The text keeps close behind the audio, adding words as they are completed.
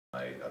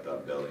I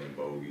thought Belly and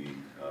Bogey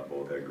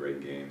both had great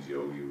games.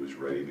 Yogi was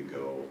ready to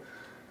go.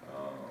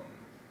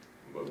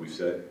 But we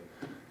said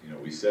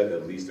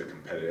at least a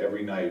competitive,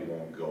 every night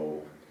won't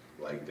go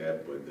like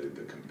that, but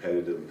the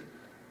competitive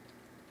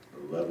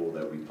level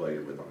that we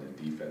played with on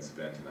the defensive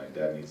end tonight,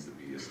 that needs to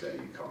be a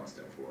steady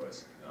constant for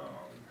us.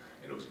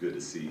 And it was good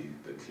to see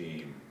the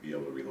team be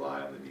able to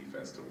rely on the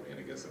defense to win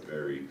against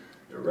their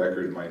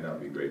record might not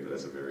be great, but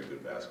that's a very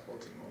good basketball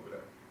team over there.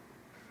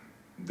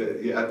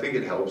 Yeah, I think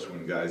it helps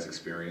when guys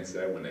experience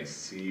that, when they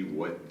see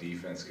what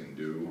defense can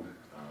do,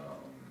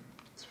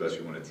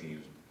 especially when a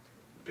team's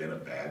been a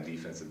bad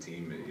defensive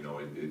team. You know,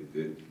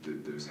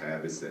 there's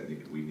habits that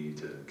we need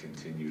to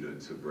continue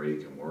to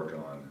break and work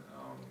on.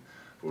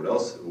 But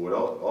what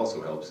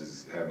also helps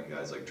is having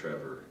guys like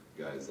Trevor,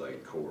 guys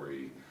like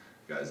Corey,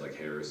 guys like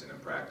Harrison in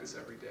practice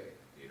every day.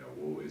 You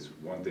know, it's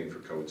one thing for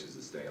coaches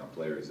to stay on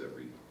players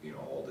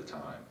all the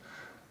time.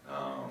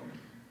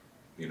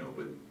 You know,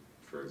 but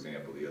for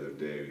example, the other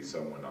day,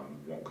 someone, I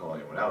won't call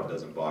anyone out,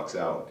 doesn't box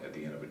out at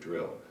the end of a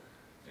drill,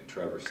 and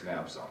Trevor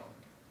snaps on him.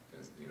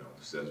 You know,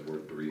 says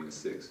we're 3 and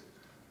 6.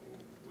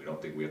 We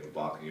don't think we have to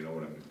box. You know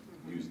what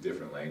I use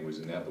different language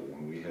than that, but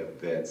when we have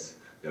vets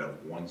that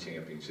have won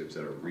championships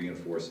that are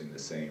reinforcing the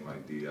same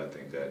idea, I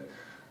think that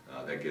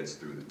that gets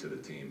through to the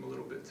team a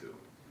little bit too.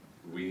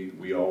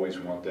 We always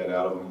want that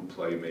out of them,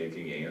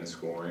 playmaking and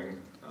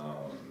scoring.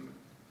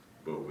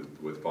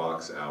 But with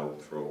Fox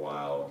out for a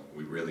while,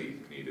 we really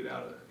need it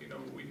out of,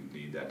 we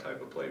need that type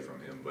of play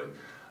from him. But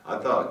I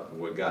thought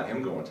what got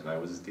him going tonight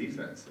was his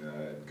defense.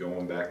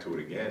 Going back to it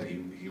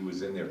again, he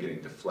was in there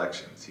getting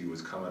deflections. He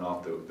was coming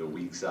off the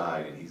weak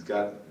side, and he's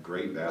got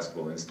great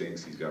basketball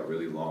instincts. He's got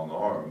really long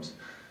arms.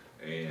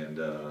 And,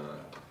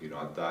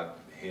 I thought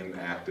him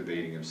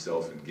activating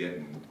himself and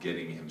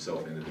getting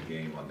himself into the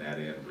game on that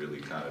end really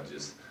kind of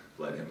just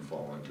let him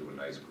fall into a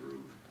nice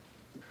groove.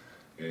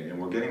 And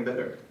we're getting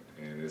better.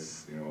 And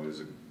it's, it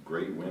was a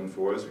great win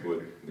for us, but,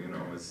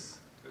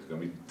 there's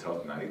going to be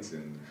tough nights,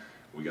 and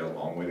we got a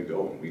long way to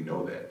go, and we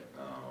know that.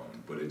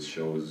 But it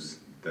shows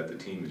that the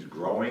team is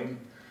growing,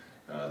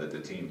 that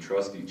the team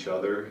trusts each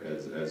other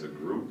as a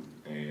group,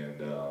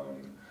 and,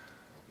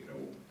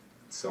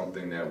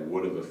 something that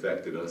would have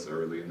affected us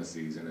early in the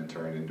season and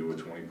turned into a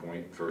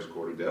 20-point first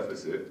quarter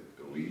deficit,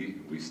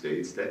 we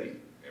stayed steady,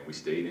 and we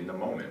stayed in the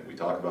moment. We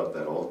talk about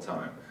that all the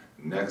time.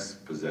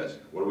 Next possession,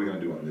 what are we going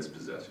to do on this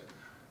possession?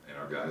 And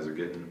our guys are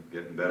getting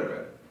better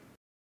at it.